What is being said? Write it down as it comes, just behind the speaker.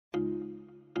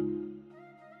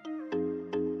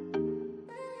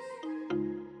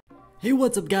Hey,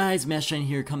 what's up guys, Mastershiny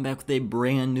here, come back with a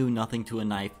brand new Nothing to a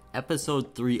Knife,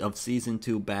 episode 3 of season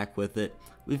 2, back with it.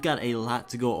 We've got a lot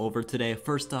to go over today.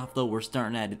 First off though, we're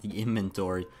starting at the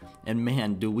inventory, and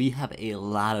man, do we have a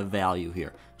lot of value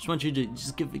here. Just want you to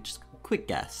give a quick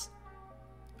guess.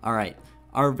 Alright,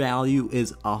 our value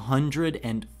is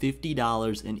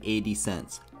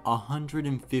 $150.80.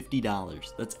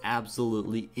 $150, that's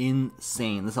absolutely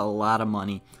insane. That's a lot of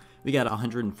money. We got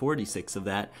 146 of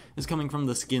that is coming from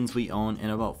the skins we own,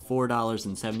 and about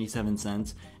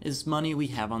 $4.77 is money we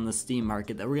have on the Steam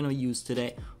market that we're going to use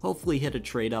today. Hopefully hit a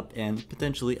trade up and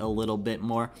potentially a little bit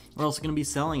more. We're also going to be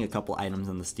selling a couple items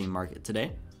on the Steam market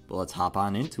today, but let's hop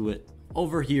on into it.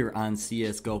 Over here on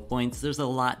CSGO Points, there's a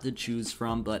lot to choose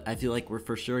from, but I feel like we're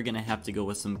for sure going to have to go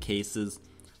with some cases.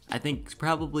 I think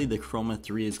probably the Chroma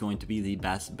 3 is going to be the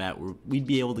best bet. We'd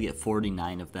be able to get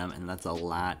 49 of them, and that's a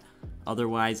lot.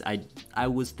 Otherwise, I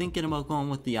was thinking about going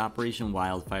with the Operation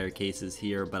Wildfire cases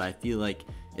here, but I feel like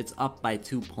it's up by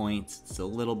 2 points. It's a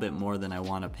little bit more than I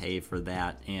want to pay for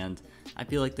that, and I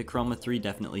feel like the Chroma 3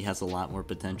 definitely has a lot more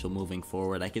potential moving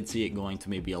forward. I could see it going to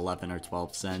maybe 11 or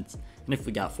 12 cents, and if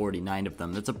we got 49 of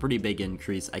them, that's a pretty big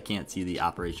increase. I can't see the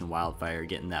Operation Wildfire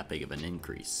getting that big of an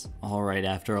increase. Alright,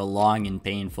 after a long and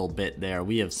painful bit there,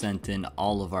 we have sent in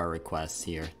all of our requests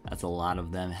here. That's a lot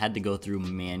of them. Had to go through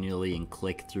manually and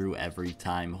click through every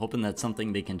time, hoping that's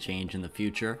something they can change in the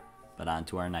future, but on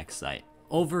to our next site.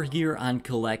 Over here on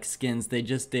COLLECTSKINS, they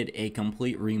just did a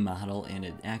complete remodel and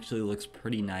it actually looks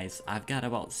pretty nice. I've got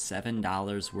about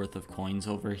 $7 worth of coins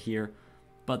over here,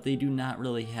 but they do not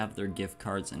really have their gift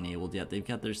cards enabled yet. They've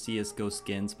got their CSGO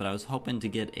skins, but I was hoping to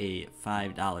get a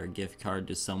 $5 gift card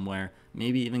to somewhere,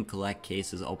 maybe even collect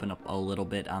cases, open up a little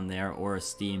bit on there, or a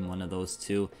Steam, one of those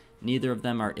two. Neither of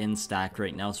them are in stock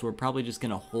right now, so we're probably just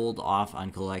going to hold off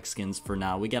on COLLECTSKINS for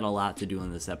now. We got a lot to do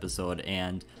in this episode,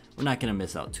 and we're not going to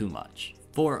miss out too much.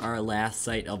 For our last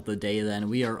site of the day then,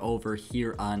 we are over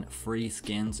here on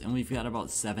Freeskins, and we've got about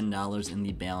 $7 in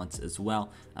the balance as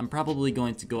well. I'm probably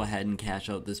going to go ahead and cash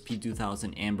out this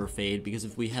P2000 Amber Fade, because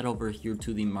if we head over here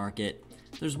to the market,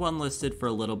 there's one listed for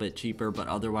a little bit cheaper, but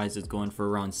otherwise it's going for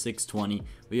around $6.20.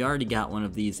 We already got one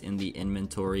of these in the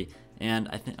inventory, and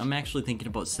I'm actually thinking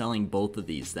about selling both of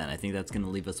these then. I think that's going to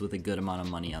leave us with a good amount of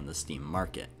money on the Steam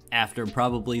market. After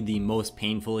probably the most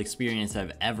painful experience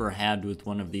I've ever had with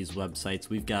one of these websites,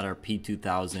 we've got our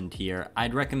P2000 here.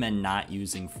 I'd recommend not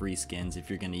using Freeskins if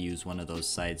you're going to use one of those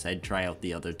sites. I'd try out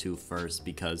the other two first,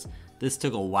 because this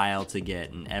took a while to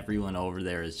get and everyone over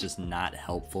there is just not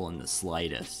helpful in the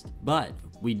slightest. But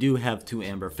we do have 2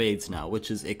 Amber Fades now,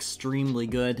 which is extremely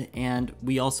good, and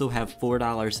we also have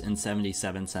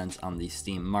 $4.77 on the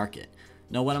Steam market.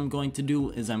 Now what I'm going to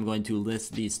do is I'm going to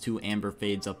list these 2 Amber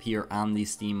Fades up here on the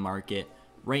Steam market.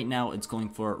 Right now it's going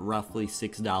for roughly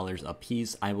 $6 a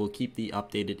piece. I will keep the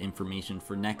updated information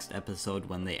for next episode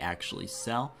when they actually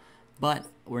sell, but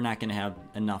we're not going to have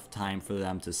enough time for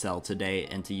them to sell today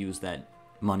and to use that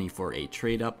money for a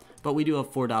trade up. But we do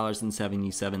have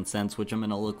 $4.77, which I'm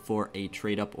going to look for a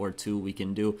trade up or two we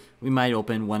can do. We might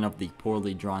open one of the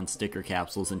poorly drawn sticker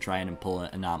capsules and try and pull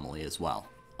an anomaly as well.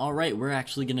 Alright, we're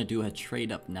actually going to do a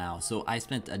trade up now. So I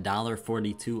spent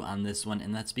 $1.42 on this one,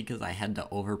 and that's because I had to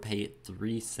overpay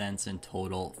 3 cents in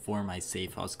total for my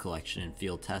Safe House collection and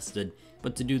field tested.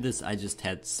 But to do this, I just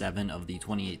had 7 of the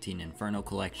 2018 Inferno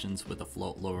collections with a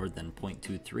float lower than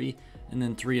 0.23, and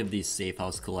then 3 of these Safe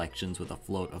House collections with a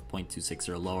float of 0.26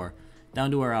 or lower.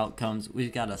 Down to our outcomes,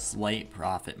 we've got a slight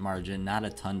profit margin, not a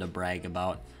ton to brag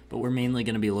about, but we're mainly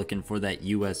going to be looking for that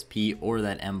USP or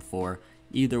that M4.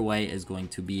 Either way is going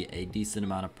to be a decent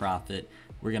amount of profit.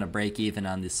 We're going to break even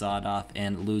on the sawed off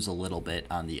and lose a little bit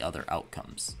on the other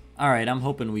outcomes. Alright, I'm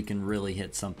hoping we can really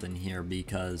hit something here,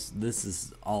 because this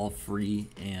is all free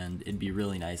and it'd be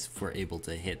really nice if we're able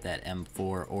to hit that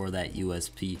M4 or that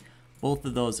USP. Both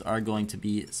of those are going to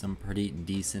be some pretty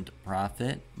decent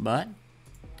profit, but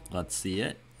let's see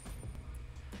it.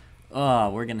 Oh,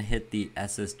 we're going to hit the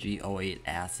SSG08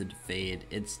 Acid Fade.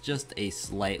 It's just a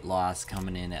slight loss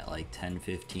coming in at like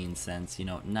 10-15 cents. You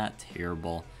know, not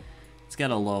terrible. It's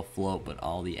got a low float, but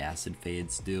all the Acid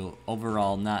Fades do.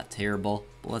 Overall, not terrible.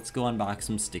 But let's go unbox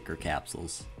some sticker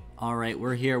capsules. Alright,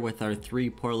 we're here with our 3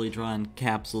 poorly drawn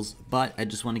capsules, but I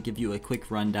just want to give you a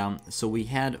quick rundown. So we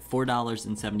had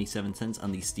 $4.77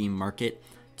 on the Steam market.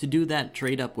 To do that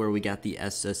trade up where we got the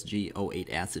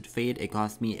SSG08 Acid Fade, it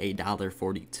cost me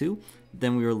 $1.42.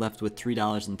 Then we were left with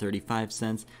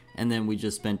 $3.35, and then we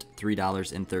just spent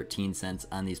 $3.13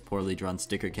 on these poorly drawn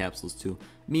sticker capsules too,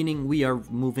 meaning we are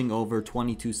moving over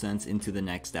 22 cents into the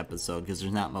next episode, because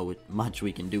there's not much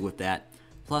we can do with that.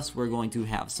 Plus, we're going to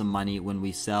have some money when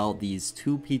we sell these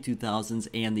 2 P2000s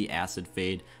and the Acid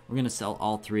Fade. We're going to sell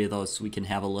all 3 of those so we can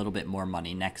have a little bit more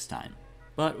money next time.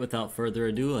 But without further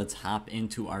ado, let's hop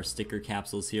into our sticker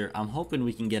capsules here. I'm hoping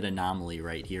we can get Anomaly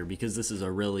right here because this is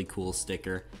a really cool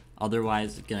sticker.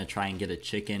 Otherwise, I'm going to try and get a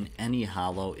chicken. Any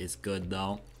holo is good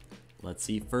though. Let's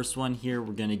see. First one here,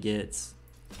 we're going to get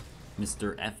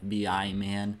Mr. FBI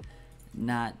Man.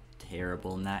 Not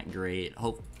terrible, not great.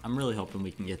 I'm really hoping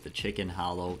we can get the chicken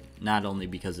holo, not only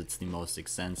because it's the most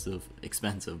expensive,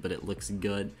 but it looks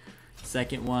good.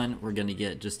 Second one, we're going to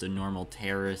get just a normal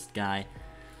terrorist guy.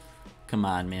 Come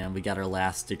on, man, we got our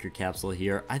last sticker capsule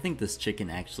here. I think this chicken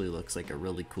actually looks like a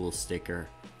really cool sticker,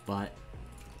 but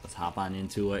let's hop on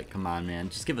into it. Come on, man,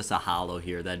 just give us a holo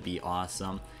here. That'd be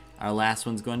awesome. Our last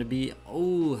one's going to be,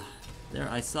 oh, there,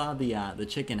 I saw the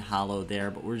chicken holo there,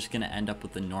 but we're just going to end up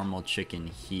with the normal chicken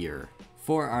here.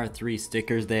 For our 3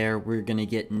 stickers there, we're going to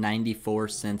get 94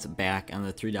 cents back on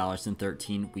the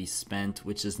 $3.13 we spent,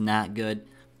 which is not good.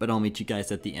 But I'll meet you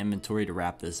guys at the inventory to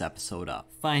wrap this episode up.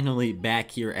 Finally,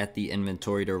 back here at the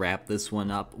inventory to wrap this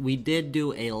one up. We did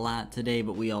do a lot today,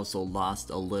 but we also lost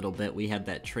a little bit. We had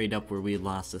that trade up where we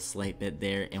lost a slight bit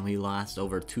there, and we lost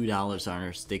over $2 on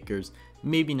our stickers.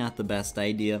 Maybe not the best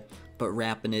idea, but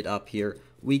wrapping it up here,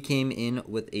 we came in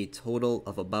with a total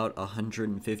of about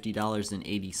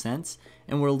 $150.80,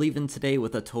 and we're leaving today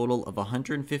with a total of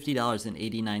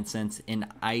 $150.89 in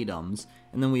items,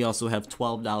 and then we also have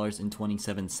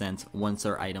 $12.27 once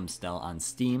our items sell on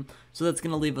Steam, so that's going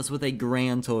to leave us with a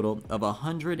grand total of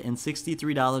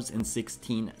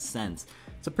 $163.16.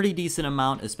 It's a pretty decent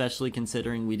amount, especially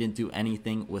considering we didn't do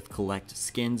anything with collect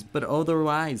skins, but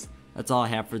otherwise, that's all I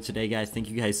have for today, guys. Thank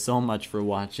you guys so much for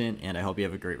watching, and I hope you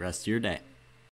have a great rest of your day.